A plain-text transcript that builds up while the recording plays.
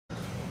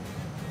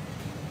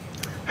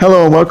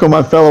Hello and welcome,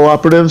 my fellow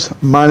operatives.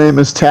 My name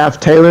is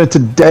Taff Taylor.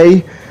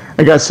 Today,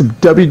 I got some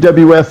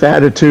WWF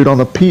attitude on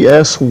the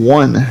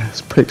PS1.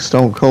 Let's pick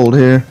Stone Cold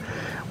here.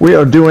 We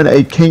are doing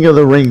a King of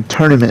the Ring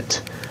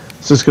tournament.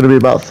 It's just going to be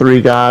about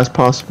 3 guys,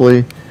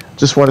 possibly.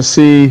 Just want to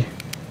see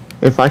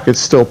if I could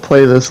still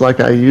play this like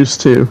I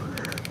used to.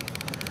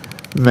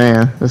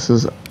 Man, this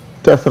is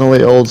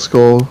definitely old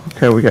school.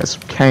 Okay, we got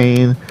some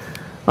Kane,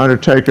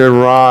 Undertaker,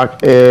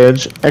 Rock,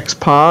 Edge,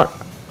 X-Pac.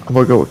 I'm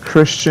going to go with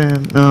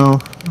Christian. No.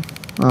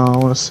 I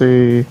want to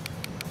see.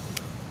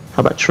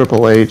 How about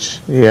Triple H?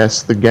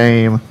 Yes, the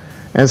Game.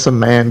 And some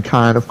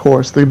Mankind, of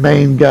course. The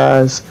main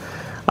guys.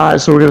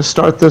 Alright, so we're going to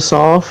start this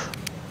off.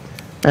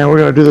 And we're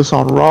going to do this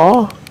on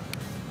Raw.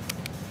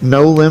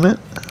 No limit.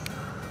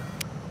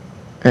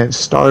 And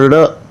start it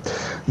up.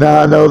 Now,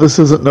 I know this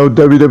isn't no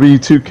WWE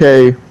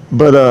 2K.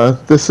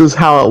 But this is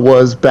how it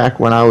was back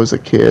when I was a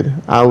kid.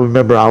 I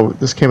remember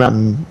this came out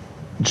in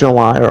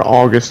July or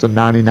August of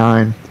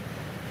 '99.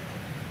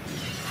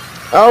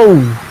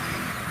 Oh!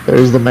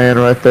 There's the man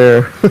right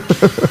there.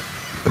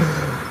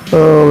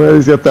 Oh man,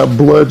 he's got that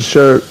blood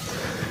shirt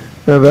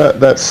and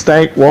that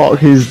stank walk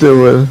he's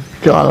doing.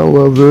 God, I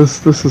love this.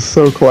 This is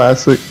so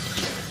classic.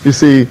 You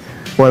see,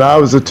 when I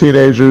was a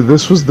teenager,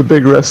 this was the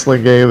big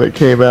wrestling game that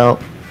came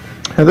out,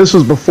 and this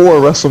was before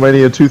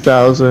WrestleMania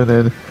 2000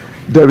 and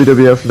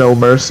WWF No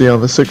Mercy on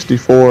the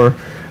 64.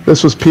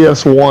 This was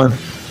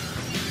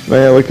PS1.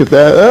 Man, look at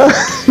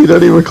that. He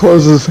doesn't even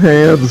close his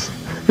hands.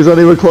 He's not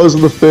even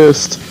closing the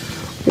fist.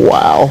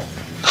 Wow.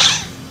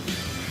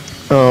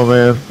 Oh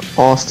man,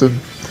 Austin.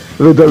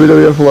 The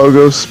WWF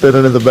logo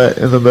spinning in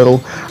the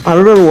middle. I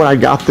remember when I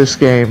got this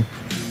game,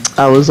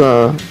 I was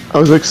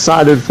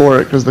excited for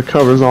it because the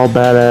cover's all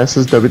badass.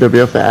 There's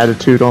WWF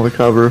attitude on the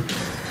cover,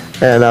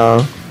 and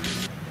I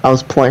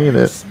was playing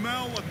it,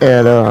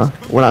 and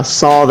when I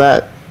saw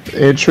that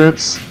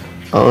entrance,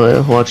 oh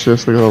yeah, watch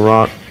this. Look at the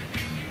Rock.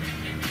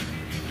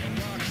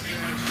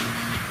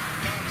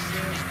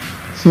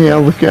 Yeah,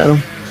 look at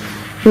him.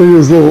 Look at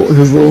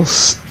his little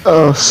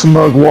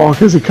smug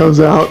walk as he comes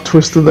out,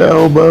 twisting the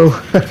elbow.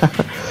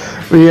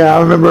 But yeah,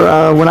 I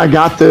remember when I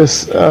got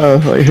this.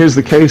 Like, here's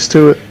the case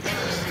to it.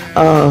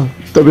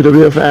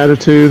 WWF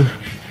attitude.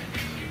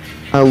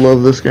 I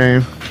love this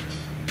game.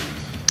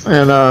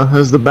 And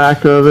here's the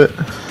back of it.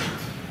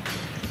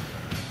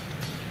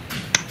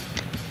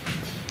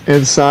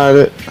 Inside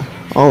it,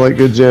 all that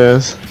good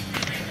jazz.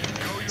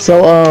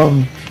 So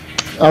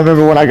I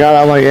remember when I got it,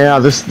 I'm like, yeah,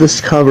 this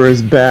cover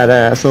is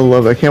badass. I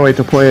love it. I can't wait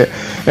to play it.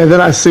 And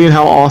then I seen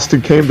how Austin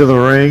came to the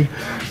ring.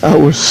 I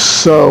was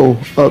so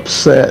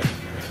upset.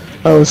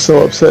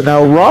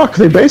 Now Rock,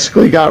 they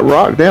basically got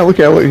Rock down. Look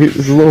at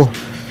his little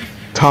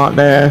taunting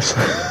ass.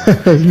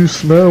 You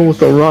smell what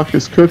the Rock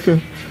is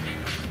cooking?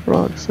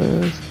 Rock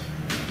says.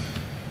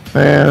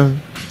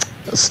 Man,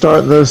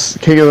 starting this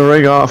King of the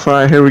Ring off. All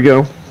right, here we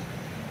go.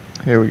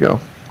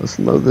 Let's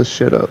load this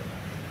shit up.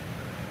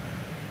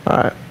 All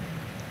right.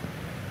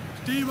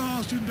 Steve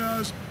Austin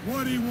does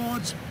what he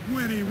wants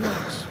when he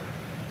wants.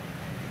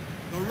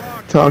 The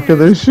Rock talking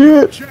this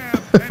shit.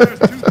 Champ, and there's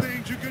 2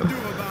 things you can do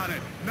about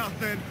it.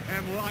 Nothing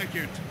and like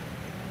it.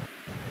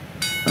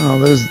 Oh,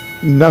 there's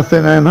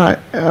nothing and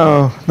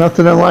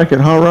nothing and like it,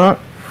 huh, Rock?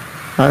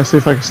 Alright, see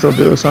if I can still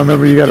do this. I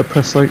remember you gotta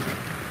press like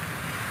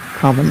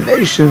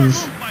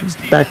combinations.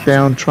 Back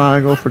down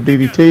triangle for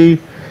DDT.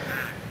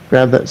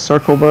 Grab that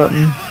circle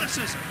button.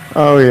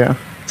 Oh yeah.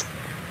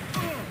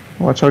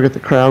 Watch, I'll get the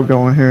crowd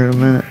going here in a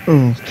minute.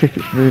 Ooh, kick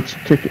it, bitch.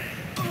 Kick it.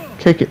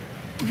 Kick it.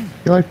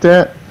 You like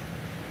that?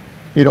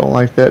 You don't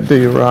like that, do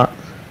you, Rock?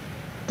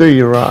 Do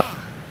you, Rock?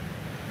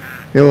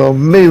 You little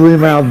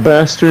mealy-mouthed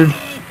bastard. Look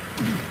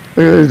at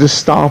they're just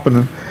stomping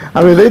him.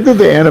 I mean, they did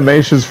the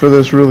animations for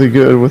this really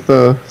good with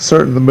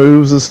certain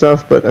moves and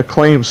stuff, but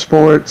Acclaim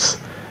Sports,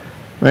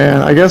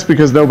 man, I guess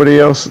because nobody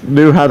else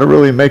knew how to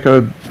really make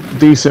a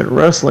decent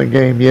wrestling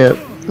game yet.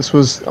 This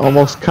was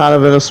almost kind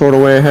of in a sort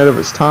of way ahead of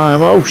its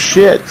time. Oh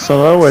shit,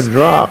 Samoa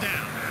drop.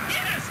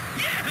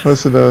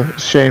 Listen to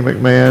Shane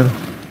McMahon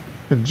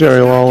and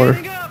Jerry Lawler.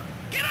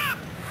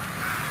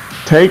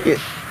 Take it.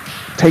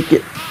 Take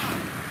it.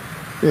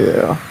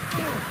 Yeah.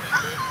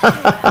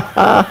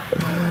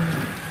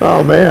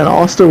 Oh man,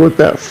 Austin with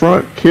that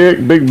front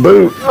kick, big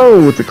boot.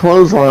 Oh, with the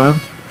clothesline.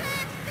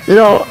 You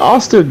know,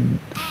 Austin,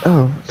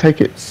 oh,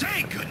 take it.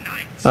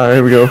 Alright,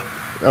 here we go.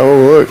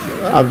 Oh look,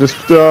 I'm just,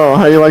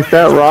 how you like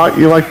that, Rock?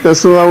 You like the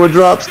Samoa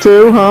drops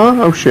too, huh?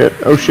 Oh shit,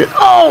 oh shit,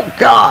 oh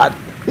god!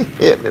 He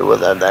hit me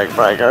with that neck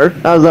breaker.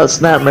 How's that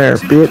snapmare,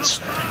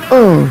 bitch?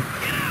 Oh,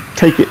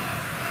 take it.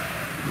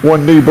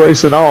 1 knee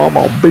brace and all, I'm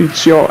gonna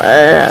beat your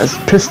ass.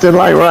 Piston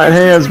like right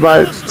hands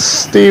by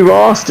Steve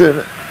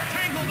Austin.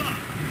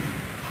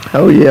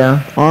 Oh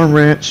yeah, arm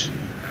wrench.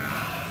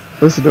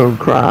 Listen to him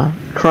cry.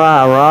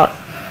 Cry, Rock.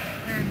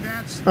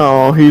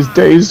 Oh, he's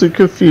dazed and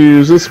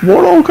confused. It's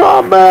Mortal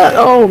Kombat.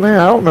 Oh man,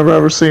 I don't remember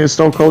ever seeing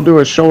Stone Cold do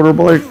a shoulder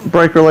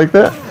breaker like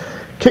that.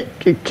 Kick,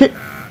 kick, kick.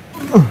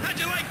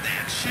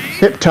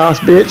 Hip toss,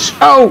 bitch.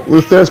 Oh,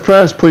 Luthez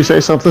press. Please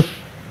say something.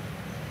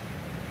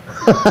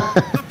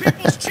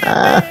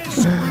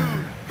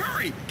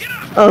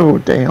 Oh,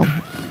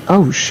 damn.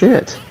 Oh,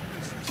 shit.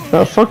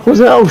 The fuck was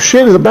that? Oh,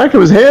 shit. The back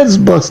of his head's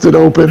busted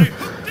open.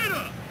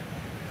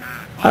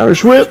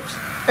 Irish whip.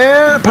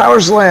 And power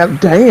slam.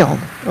 Damn.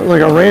 That was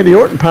like a Randy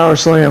Orton power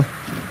slam.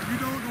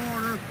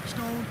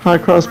 High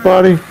cross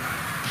body.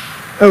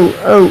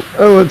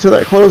 Oh, into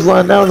that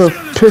clothesline. Now the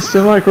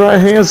piston like right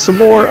hand some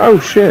more. Oh,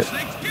 shit.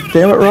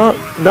 Damn it, Rock.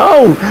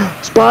 No!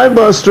 Spine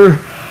buster.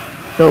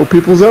 No,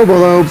 people's elbow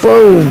though.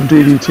 Boom.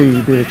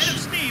 DDT,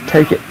 bitch.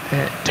 Take it.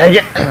 Take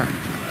it.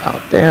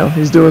 Oh, damn.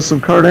 He's doing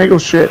some Kurt Angle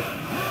shit.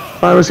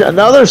 Finally's got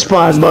another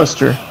spine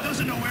buster.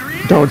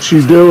 Don't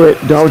you do it.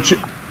 Don't you.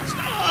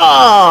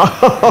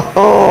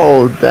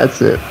 Oh,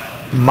 that's it.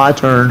 My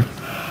turn.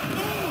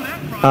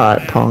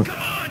 Alright, Punk.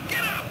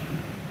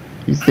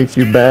 You think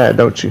you're bad,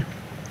 don't you?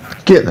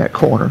 Get in that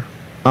corner.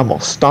 I'm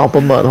gonna stomp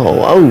a mud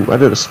hole. Oh, I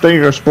did a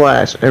stinger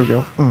splash. There we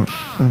go.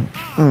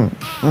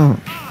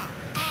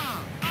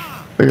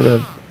 Look at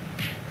that.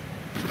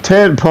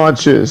 10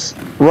 punches.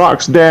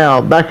 Rocks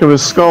down. Back of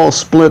his skull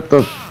split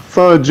the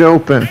fudge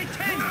open.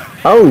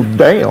 Oh,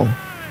 damn.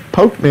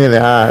 Poked me in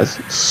the eyes.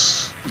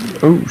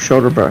 Ooh,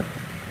 shoulder back.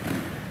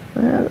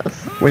 Man,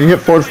 when you hit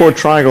 4-4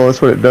 triangle,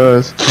 that's what it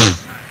does.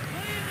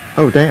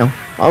 Oh, damn.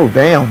 Oh,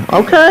 damn.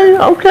 Okay,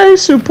 okay.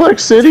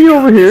 Suplex City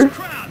over here.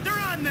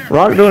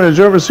 Rock doing a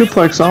German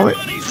suplex on it.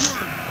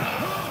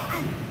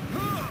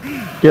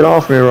 Get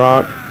off me,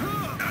 Rock.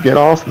 Get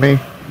off me.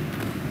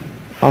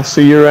 I'll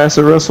see your ass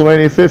at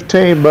WrestleMania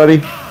 15,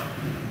 buddy.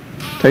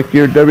 Take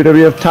your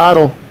WWF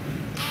title.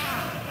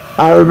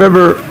 I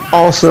remember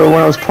also when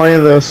I was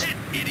playing this,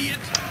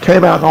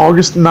 came out in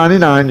August of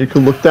 '99. You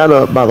can look that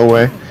up, by the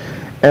way.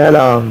 And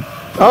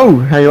oh,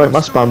 how you like my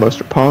spine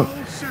buster, Punk?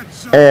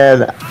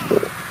 And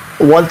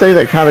one thing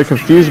that kind of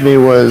confused me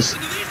was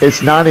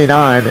it's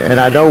 '99, and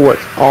I know what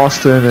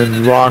Austin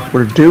and Rock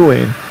were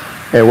doing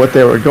and what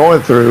they were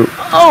going through.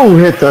 Oh,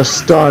 hit the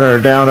stunner,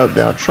 down, up,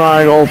 down,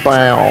 triangle,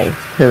 bam.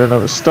 Hit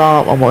another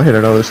stomp. I'm gonna hit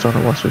another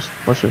stunner. Watch this.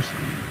 Watch this.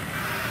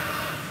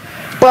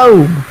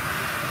 Boom.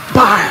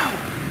 Bam.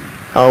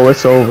 Oh,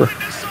 it's over.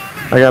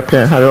 I got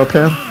pinned. How do I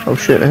pin? Oh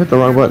shit! I hit the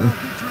wrong button.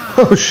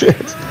 Oh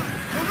shit.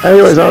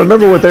 Anyways, I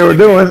remember what they were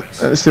doing.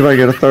 Let's see if I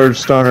get a third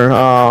stunner.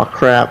 Oh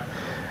crap.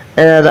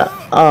 And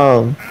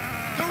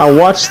I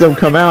watched them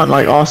come out, and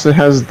like Austin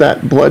has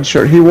that blood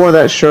shirt. He wore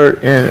that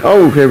shirt in,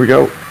 oh, here we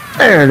go.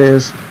 There it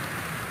is.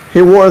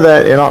 He wore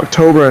that in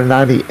October of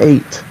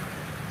 '98.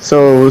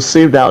 So it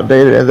seemed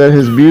outdated. And then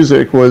his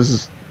music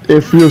was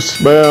If You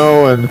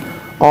Smell, and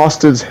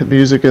Austin's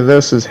music in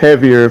this is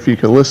heavier if you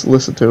can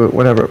listen to it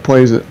whenever it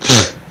plays it.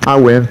 I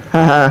win.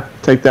 Haha.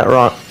 Take that,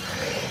 Rock.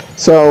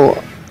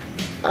 So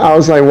I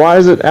was like, why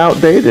is it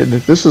outdated?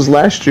 This is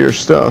last year's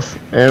stuff.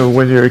 And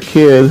when you're a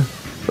kid,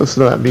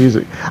 listen to that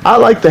music. I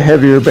like the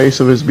heavier bass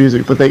of his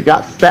music, but they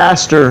got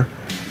faster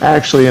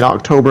actually in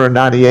October of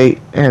 '98,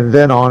 and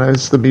then on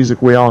is the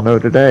music we all know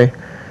today.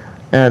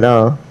 And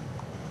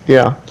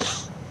yeah.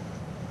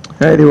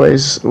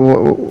 Anyways,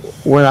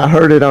 when I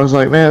heard it, I was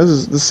like, man,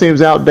 this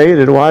seems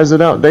outdated. Why is it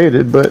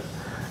outdated? But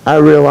I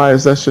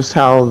realized that's just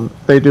how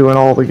they do in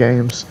all the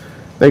games.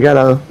 They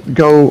gotta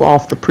go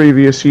off the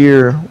previous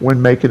year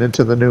when making it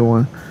to the new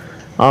one.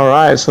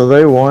 Alright, so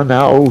they won.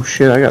 Now, oh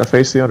shit, I gotta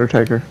face the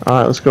Undertaker.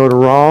 Alright, let's go to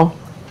Raw.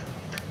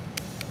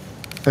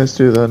 Let's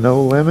do the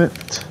No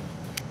Limit.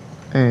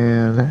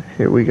 And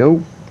here we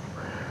go.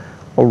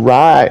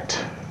 Alright.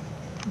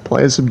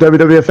 Playing some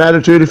WWF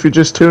Attitude if you're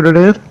just tuning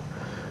in.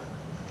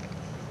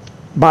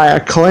 By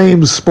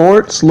Acclaim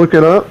Sports, look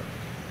it up.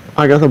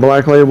 I got the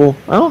black label.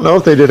 I don't know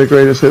if they did a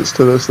greatest hits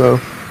to this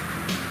though.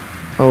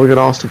 Oh, look at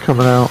Austin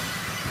coming out.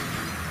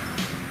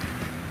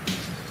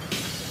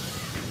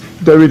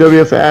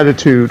 WWF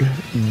Attitude.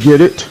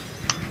 Get it?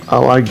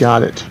 Oh, I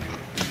got it.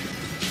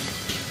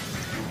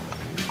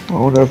 I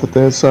wonder if at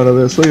the inside of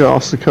this, look at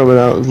Austin coming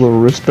out with his little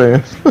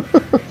wristband.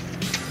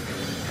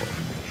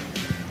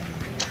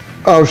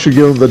 Oh, should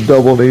give him the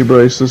double knee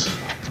braces.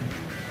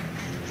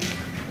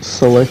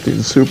 Selecting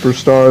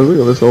superstars. Look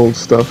at this old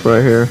stuff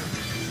right here.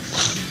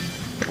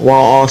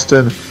 While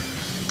Austin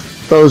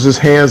throws his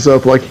hands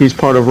up like he's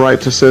part of Right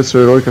to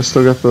Censor. Look, I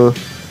still got the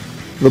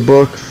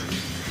book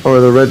or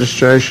the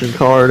registration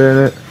card in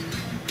it.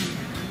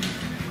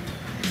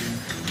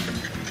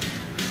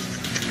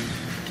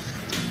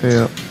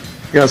 Yeah.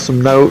 Got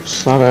some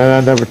notes.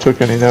 I never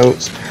took any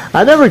notes.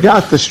 I never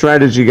got the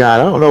strategy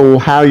guide. I don't know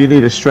how you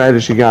need a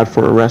strategy guide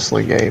for a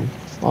wrestling game,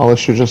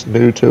 unless you're just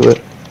new to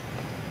it.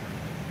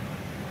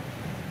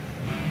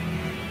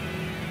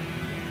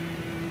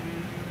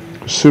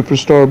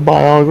 Superstar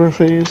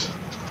biographies.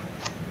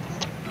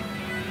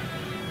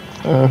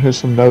 Here's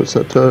some notes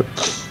I took.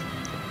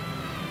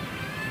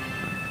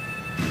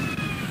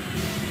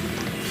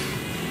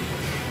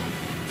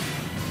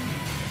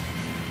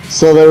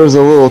 So there was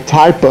a little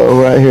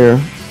typo right here.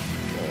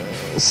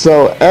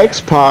 So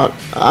X-Pac,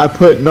 I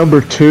put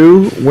number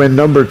 2 when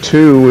number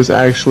 2 was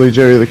actually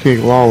Jerry the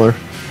King Lawler.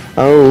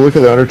 Oh, look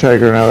at the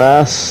Undertaker now.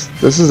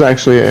 This is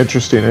actually an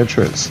interesting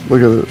entrance.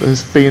 Look at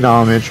his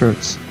Phenom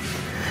entrance.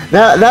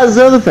 Now that's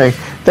the other thing.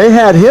 They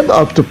had him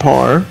up to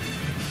par,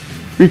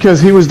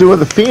 Because he was doing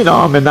the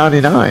Phenom in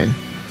 '99.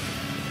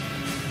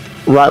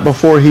 Right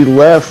before he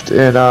left,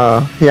 and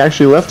he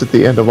actually left at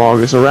the end of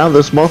August, around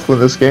this month when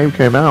this game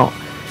came out.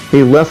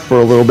 He left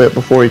for a little bit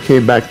before he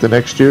came back the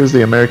next year as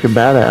the American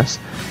Badass.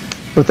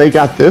 But they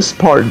got this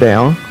part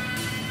down.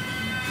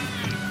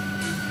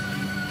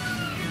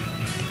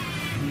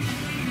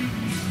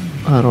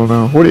 I don't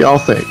know. What do y'all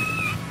think?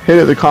 Hit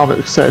it in the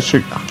comment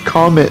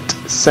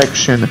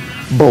section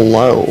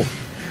below.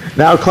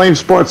 Now, Acclaim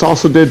Sports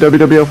also did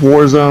WWF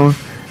Warzone.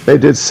 They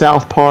did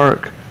South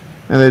Park,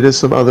 and they did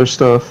some other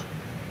stuff,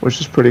 which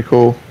is pretty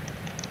cool.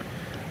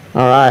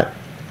 All right.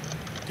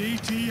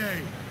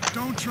 DTA,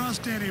 don't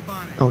trust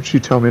anybody. Don't you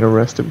tell me to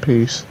rest in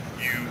peace.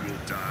 You will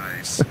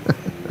die slow,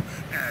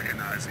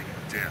 agonizing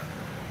death.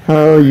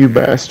 Oh, you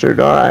bastard.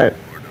 All right.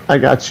 I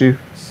got you.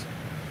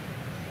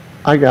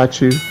 I got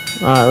you.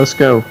 All right, let's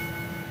go.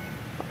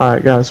 All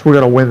right, guys, we're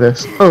going to win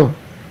this. Oh,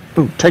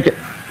 ooh, take it.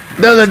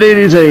 Another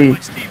DDT.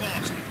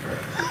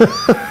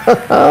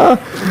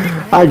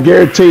 I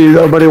guarantee you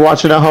nobody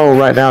watching at home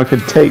right now can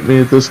take me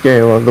at this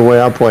game on the way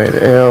I'm playing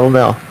it. Hell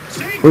no.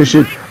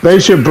 They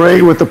should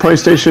bring with the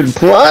PlayStation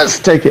Plus,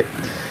 take it.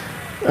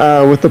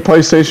 With the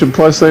PlayStation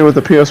Plus thing with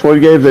the PS1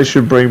 game, they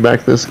should bring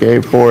back this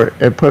game for it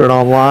and put it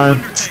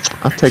online.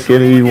 I'll take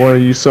any one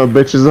of you some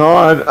bitches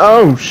on.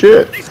 Oh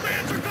shit.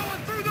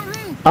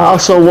 I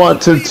also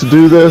wanted to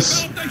do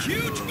this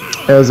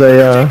as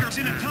a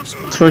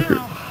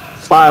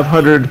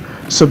 500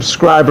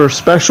 subscriber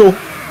special.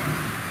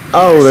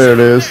 Oh, there it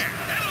is.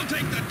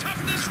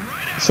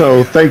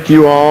 So thank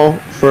you all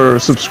for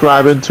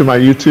subscribing to my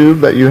YouTube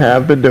that you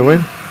have been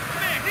doing.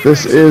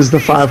 This is the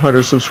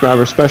 500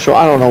 subscriber special.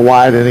 I don't know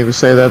why I didn't even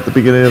say that at the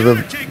beginning of the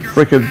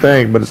freaking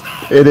thing, but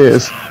it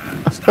is.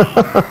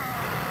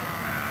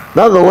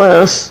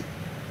 Nonetheless,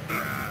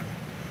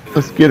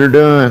 let's get her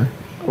done.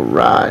 All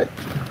right.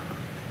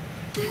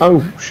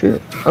 Oh,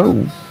 shit.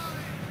 Oh.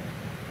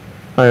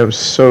 I am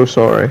so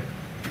sorry.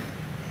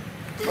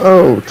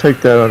 Oh,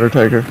 take that,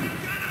 Undertaker.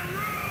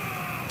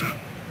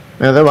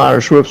 Man, them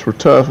Irish whips were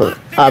tough.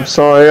 I'm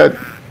sorry.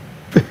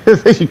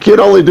 You can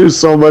only do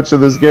so much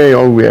in this game.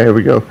 Oh, yeah, here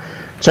we go.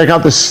 Check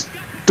out this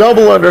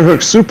double underhook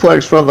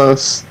suplex from the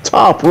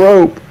top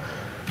rope.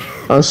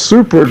 A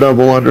super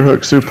double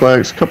underhook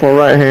suplex. Couple of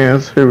right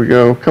hands. Here we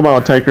go. Come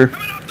on, Taker.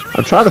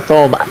 I'm trying to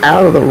throw him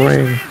out of the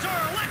ring.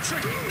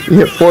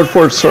 You hit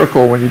forward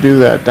circle when you do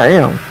that.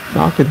 Damn.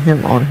 Knocking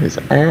him on his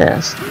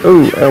ass.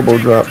 Ooh, elbow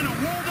drop.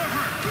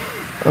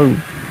 Oh.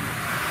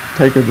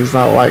 Taker does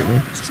not like me.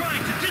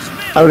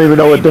 I don't even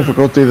know what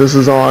difficulty this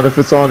is on. If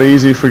it's on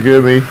easy,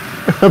 forgive me.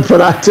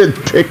 But I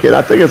didn't pick it.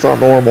 I think it's on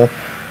normal.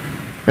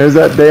 There's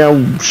that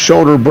damn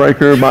shoulder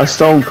breaker by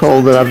Stone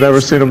Cold that I've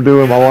never seen him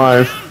do in my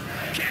life.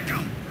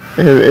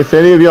 If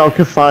any of y'all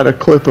can find a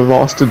clip of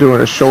Austin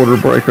doing a shoulder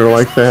breaker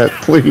like that,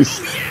 please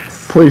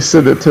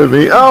send it to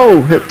me.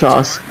 Oh, hip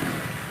toss.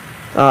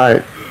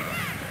 Alright.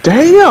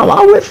 Damn,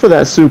 I went for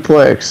that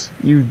suplex.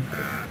 You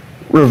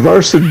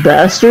reversing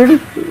bastard.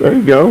 There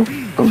you go.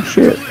 Oh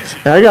shit.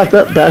 And I got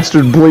that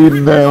bastard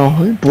bleeding now.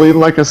 He's bleeding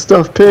like a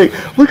stuffed pig.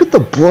 Look at the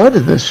blood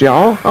in this,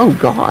 y'all. Oh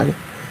god.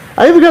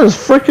 I even got his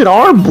freaking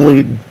arm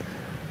bleeding.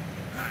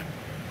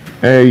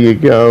 There you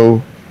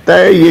go.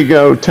 There you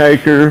go,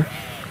 Taker.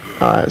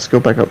 Alright, let's go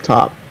back up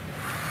top.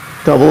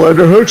 Double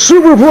underhook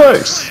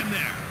superplex.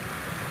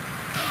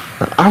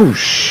 Oh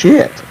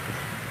shit.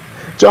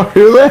 Did y'all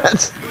hear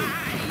that?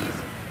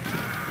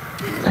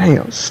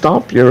 Damn,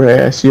 stomp your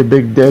ass, you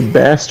big dead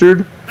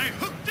bastard.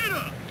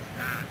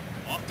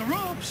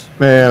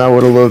 Man, I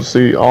would have loved to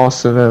see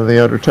Austin and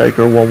The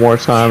Undertaker one more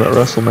time at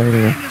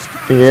WrestleMania.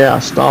 Yeah,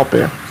 stomp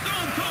him.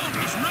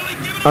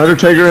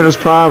 Undertaker in his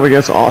prime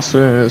against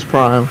Austin in his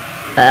prime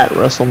at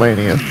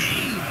WrestleMania.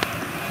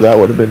 That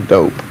would have been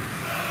dope.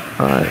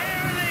 Alright.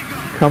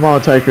 Come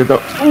on, Taker.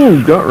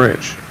 Ooh, gut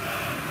wrench.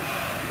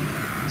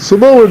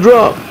 Samoa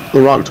drop.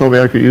 The Rock told me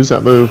I could use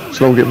that move,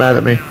 so don't get mad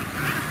at me.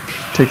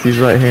 Take these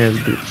right hands,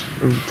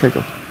 bitch. Ooh, take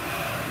them.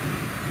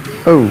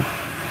 Oh.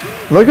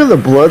 Look at the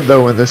blood,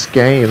 though, in this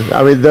game.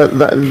 I mean,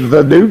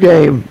 the new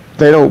game,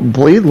 they don't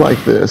bleed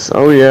like this.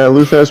 Oh, yeah,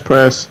 Luthez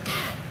press.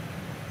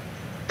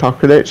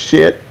 Talking that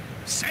shit.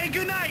 Say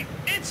goodnight.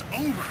 It's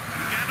over. You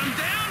got him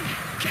down?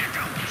 Kick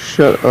him.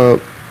 Shut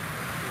up.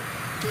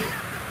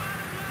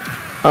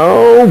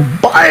 Oh,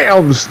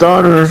 bam!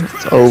 Stunner.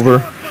 It's over.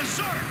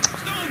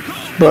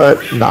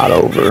 But not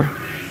over.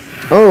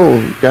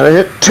 Oh, gotta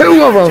hit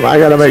two of them. I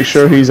gotta make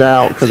sure he's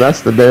out, because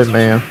that's the dead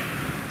man.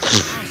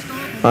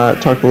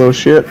 Alright, talk a little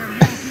shit.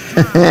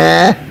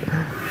 And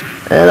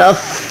a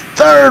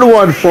third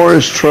one for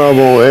his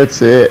trouble.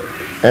 It's it.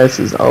 This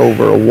is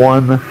over.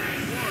 1,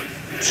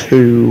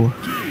 2.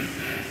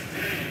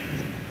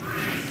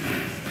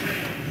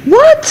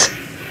 What?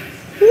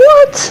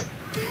 What?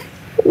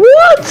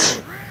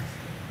 What?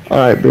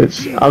 Alright,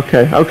 bitch.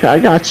 Okay, I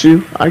got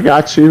you. I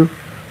got you.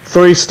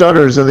 3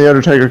 stunners and the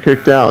Undertaker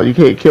kicked out. You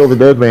can't kill the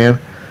dead man.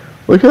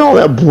 Look at all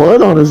that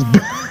blood on his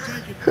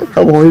back.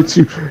 I won't hit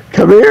you.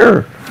 Come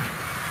here.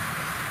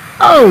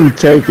 Oh,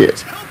 take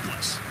it.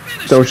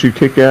 Don't you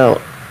kick out.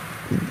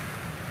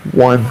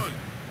 1,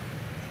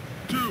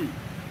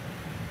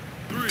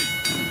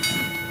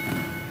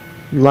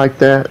 You like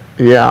that?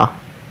 Yeah.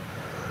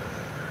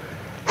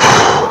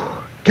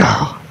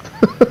 God.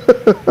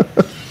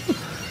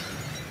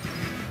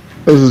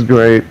 This is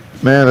great.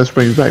 Man, this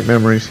brings back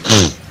memories.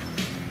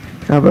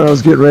 I bet I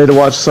was getting ready to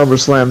watch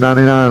SummerSlam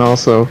 99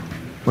 also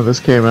when this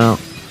came out.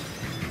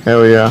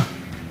 Hell yeah.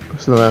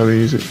 So that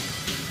music.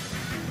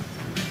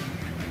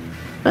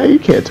 Hey, you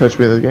can't touch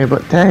me in this game,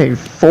 but dang,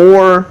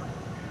 4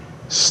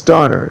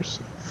 stunners.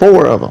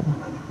 4 of them.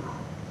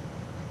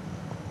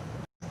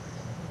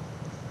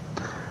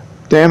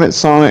 Damn it,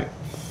 Sonic.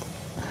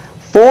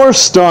 4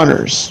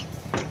 stunners.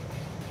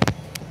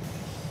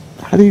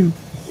 How do you...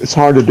 It's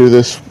hard to do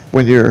this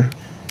when you're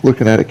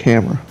looking at a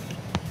camera.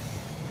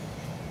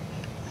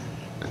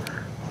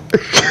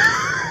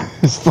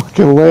 His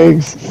fucking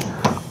legs.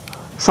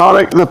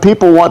 Sonic, the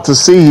people want to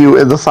see you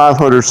in the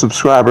 500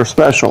 subscriber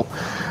special.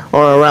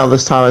 Or around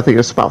this time, I think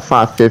it's about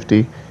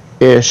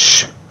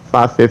 550-ish.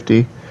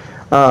 550.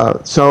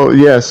 So,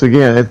 yes,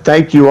 again, and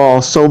thank you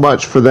all so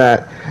much for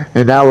that.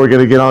 And now we're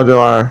going to get on to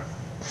our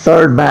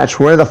 3rd match.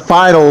 We're in the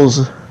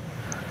finals.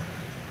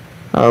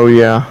 Oh,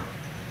 yeah.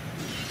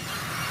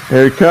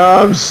 Here he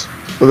comes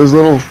with his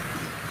little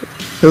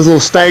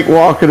stank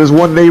walk and his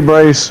 1 knee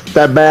brace.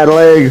 That bad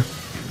leg.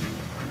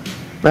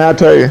 Man, I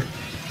tell you,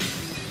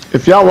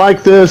 if y'all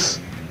like this,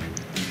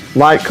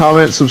 like,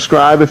 comment,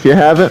 subscribe if you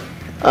haven't.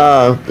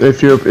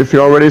 If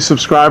you're already a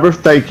subscriber,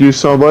 thank you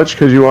so much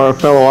because you are a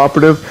fellow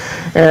operative.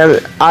 And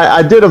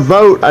I did a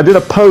vote, I did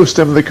a post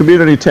in the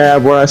community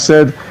tab where I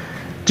said,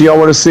 do y'all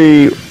want to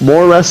see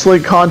more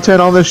wrestling content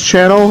on this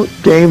channel,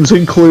 games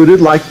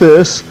included like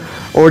this,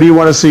 or do you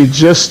want to see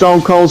just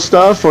Stone Cold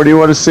stuff, or do you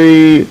want to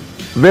see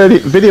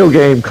video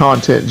game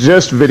content,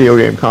 just video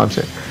game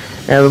content?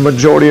 And the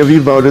majority of you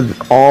voted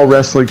all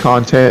wrestling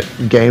content,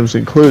 games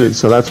included.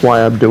 So that's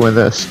why I'm doing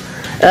this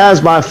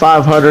as my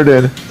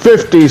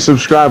 550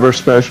 subscriber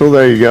special.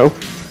 There you go.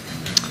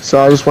 So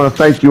I just want to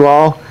thank you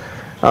all.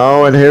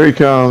 Oh, and here he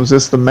comes.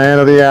 It's the man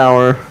of the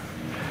hour.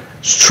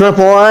 It's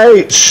Triple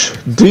H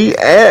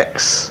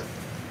DX.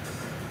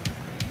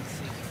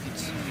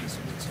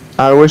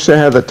 I wish they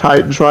had the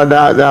Titantron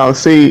now.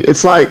 See,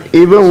 it's like,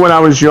 even when I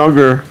was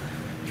younger,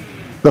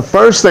 the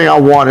first thing I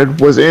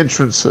wanted was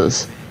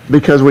entrances.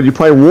 Because when you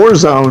play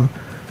Warzone,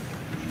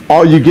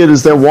 all you get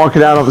is them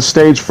walking out on the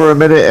stage for a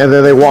minute, and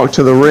then they walk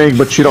to the ring,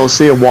 but you don't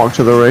see them walk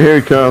to the ring. Here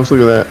he comes. Look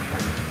at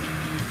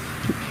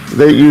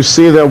that. You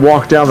see them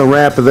walk down the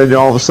ramp, and then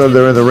all of a sudden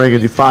they're in the ring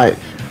and you fight.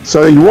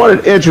 So you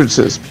wanted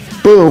entrances.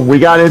 Boom, we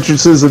got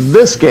entrances in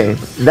this game.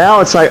 Now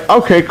it's like,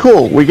 okay,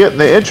 cool, we get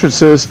the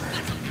entrances,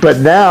 but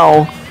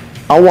now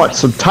I want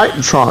some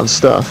Titantron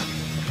stuff.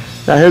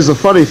 Now here's the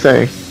funny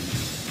thing.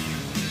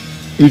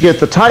 You get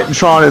the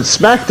Titantron in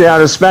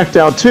SmackDown and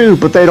SmackDown 2,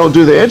 but they don't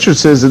do the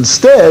entrances.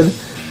 Instead,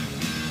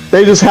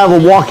 they just have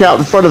them walk out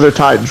in front of their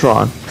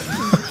Titantron.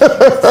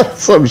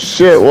 Some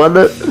shit,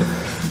 wasn't it?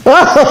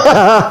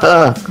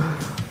 Oh,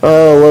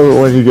 I love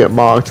it when you get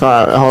mocked.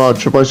 All right, hold on,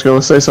 Triple H,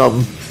 gonna say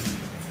something.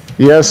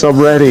 Yes, I'm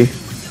ready.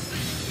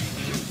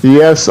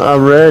 Yes,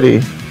 I'm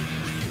ready.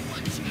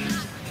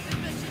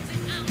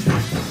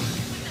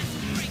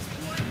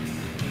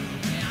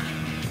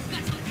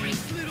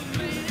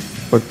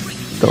 What?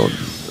 Don't.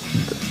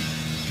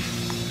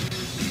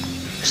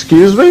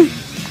 Excuse me?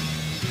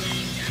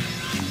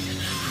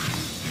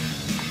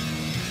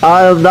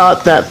 I am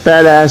not that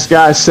fat ass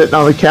guy sitting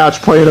on the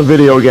couch playing a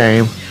video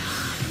game.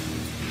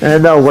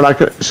 And no, when I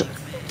could.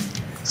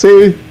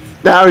 See,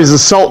 now he's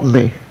assaulting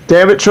me.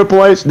 Damn it,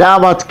 Triple H, now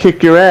I'm about to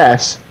kick your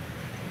ass.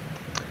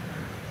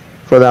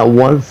 For that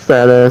one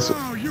fat ass.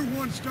 Oh, you're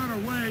one stun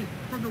away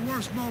from the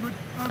worst moment.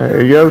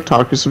 There you go,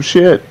 talking some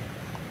shit.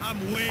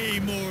 I'm way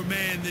more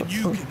man than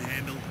you can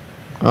handle.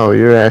 Oh,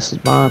 your ass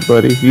is mine,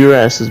 buddy. Your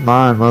ass is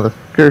mine, motherfucker.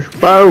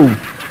 Boom!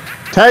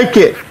 Take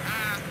it!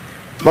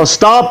 I'm gonna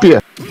stomp you.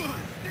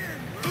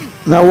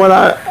 Now when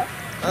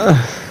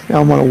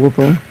now I'm gonna whoop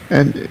him.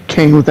 And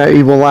King with that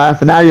evil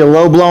laugh. And now you're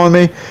low blowing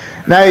me.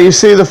 Now you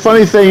see, the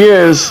funny thing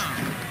is,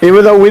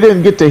 even though we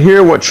didn't get to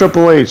hear what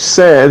Triple H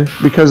said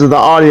because of the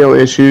audio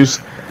issues,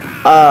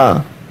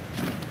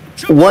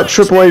 what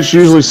Triple H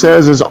usually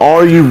says is,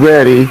 "Are you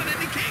ready?"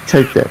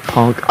 Take that,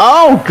 punk.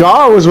 Oh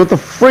God, was with the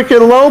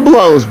freaking low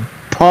blows,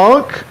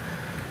 punk.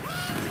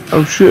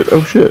 Oh shit,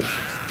 oh shit.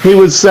 He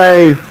would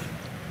say,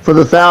 for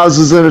the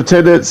thousands in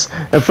attendance,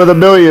 and for the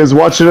millions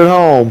watching at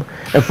home,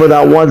 and for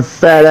that one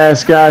fat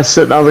ass guy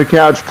sitting on the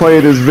couch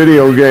playing his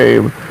video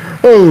game.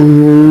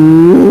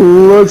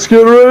 Oh, let's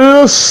get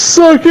ready to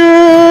suck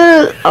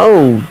it!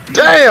 Oh,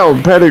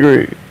 damn!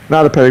 Pedigree.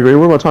 Not a pedigree.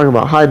 What am I talking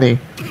about? High knee.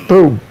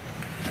 Boom.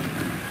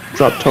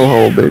 Drop toe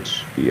hold,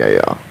 bitch.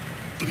 Yeah.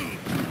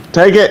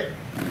 Take it!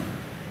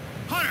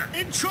 Hunter,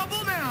 in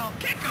trouble now.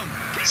 Kick him.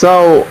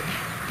 So,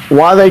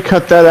 why they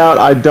cut that out,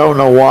 I don't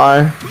know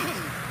why.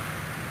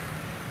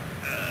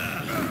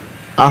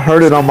 I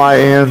heard it on my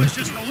end.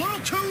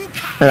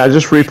 And I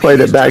just replayed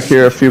it back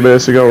here a few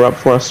minutes ago, right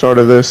before I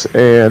started this,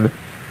 and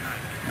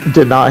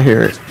did not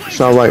hear it.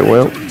 So I'm like,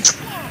 well,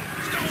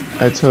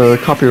 it's a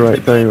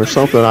copyright thing or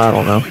something, I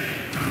don't know.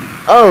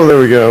 Oh, there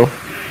we go.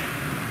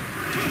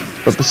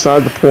 But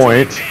beside the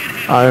point,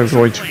 I am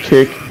going to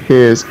kick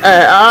his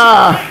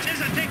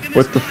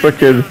with the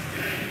frickin'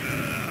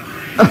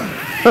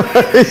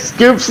 he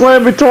scoop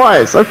slammed me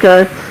twice.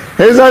 Okay.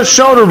 Here's that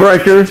shoulder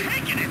breaker.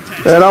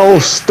 That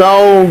old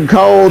Stone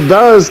Cold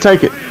does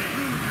take it.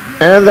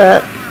 And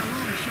that.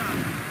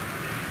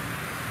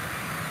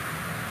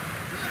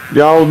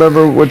 Y'all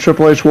remember when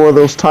Triple H wore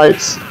those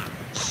tights?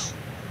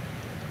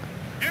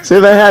 See,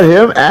 they had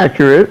him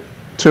accurate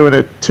to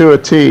a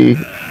T,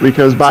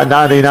 because by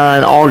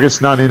 99,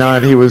 August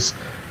 99, he was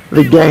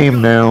the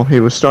Game now. He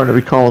was starting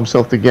to call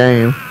himself the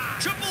Game.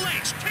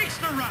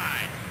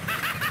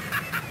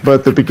 But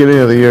at the beginning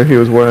of the year, he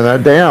was wearing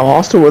that. Damn,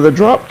 Austin with a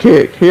drop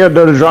kick. He hadn't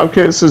done a drop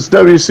kick since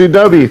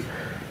WCW.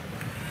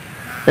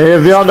 And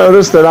if y'all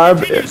noticed that I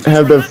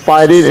have been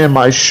fighting in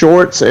my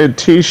shorts and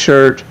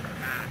t-shirt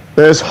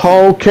this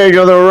whole King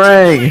of the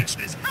Ring.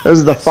 This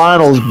is the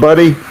finals,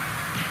 buddy.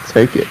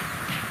 Take it.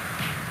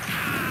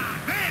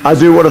 I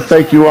do want to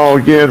thank you all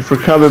again for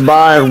coming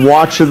by and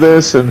watching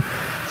this, and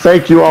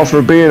thank you all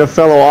for being a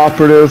fellow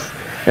operative.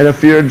 And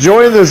if you're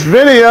enjoying this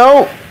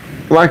video,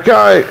 like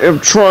I am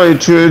trying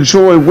to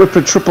enjoy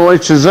whipping Triple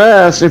H's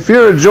ass, if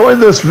you're enjoying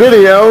this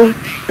video,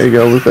 there you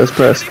go, Luthes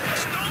Press.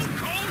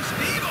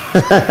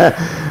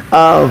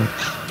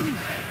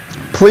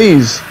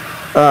 Please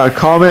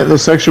comment in the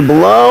section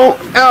below.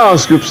 Oh,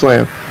 Scoop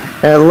Slam.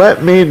 And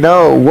let me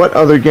know what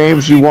other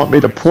games you want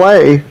me to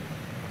play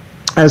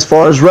as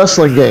far as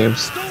wrestling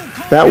games.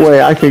 That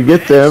way I can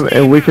get them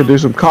and we can do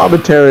some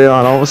commentary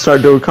on. I'm going to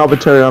start doing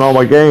commentary on all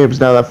my games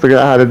now that I figured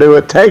out how to do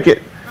it. Take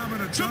it.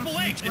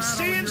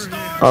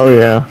 Oh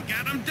yeah.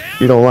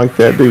 You don't like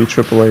that, do you,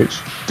 Triple H?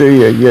 Do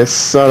you, you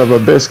son of a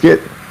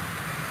biscuit?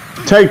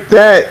 Take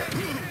that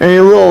and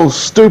your little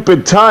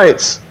stupid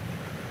tights.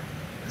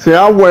 See,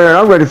 I'm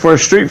ready for a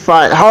street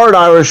fight. Hard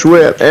Irish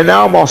whip. And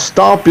now I'm going to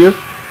stomp you.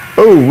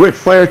 Ooh, Ric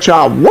Flair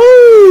chop.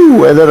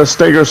 Woo! And then a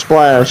Stinger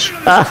splash.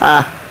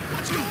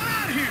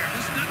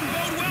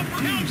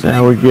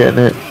 Now we're getting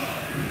it.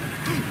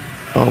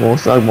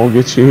 Almost. I'm going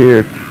to get you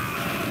here.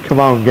 Come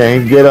on,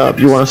 gang. Get up.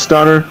 You want a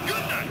stunner?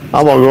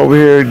 I'm going to go over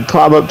here and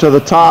climb up to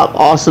the top.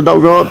 Austin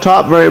don't go up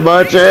top very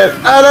much. And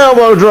an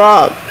elbow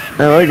drop. And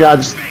that guy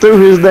just threw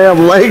his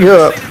damn leg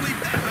up.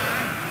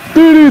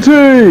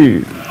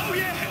 DDT.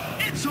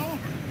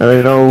 And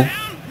you know,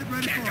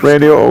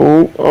 Randy,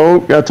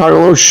 gotta talk a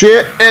little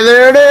shit. And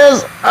there it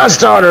is. A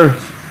stunner.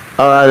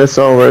 Alright, it's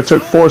over. It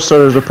took 4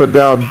 stunners to put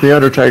down The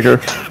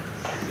Undertaker.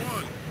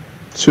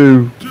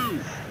 2.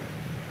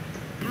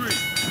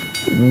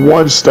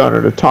 1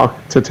 stunner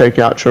to take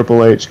out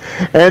Triple H.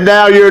 And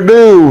now your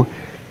new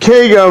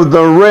King of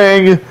the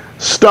Ring,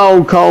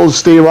 Stone Cold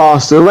Steve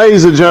Austin.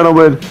 Ladies and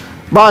gentlemen,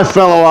 my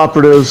fellow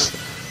operatives,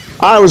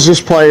 I was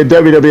just playing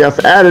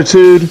WWF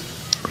Attitude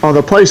on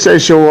the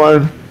PlayStation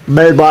 1,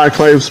 made by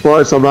Acclaim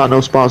Sports. I'm not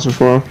no sponsor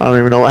for them. I don't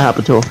even know what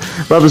happened to them.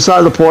 But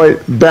beside the point,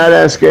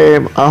 badass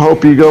game. I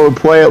hope you go and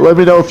play it. Let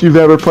me know if you've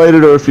ever played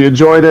it or if you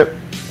enjoyed it.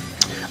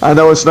 I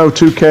know it's no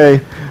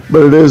 2K,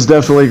 but it is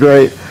definitely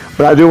great.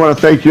 But I do want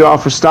to thank you all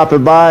for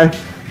stopping by.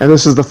 And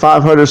this is the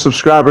 500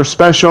 subscriber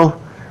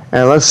special.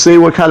 And let's see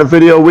what kind of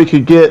video we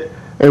can get.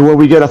 And when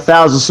we get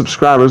 1,000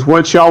 subscribers,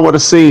 what y'all want to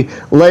see,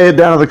 lay it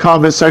down in the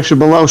comment section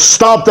below.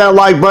 Stomp that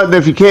like button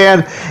if you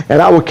can,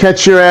 and I will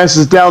catch your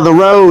asses down the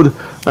road.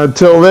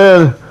 Until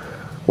then,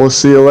 we'll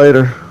see you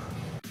later.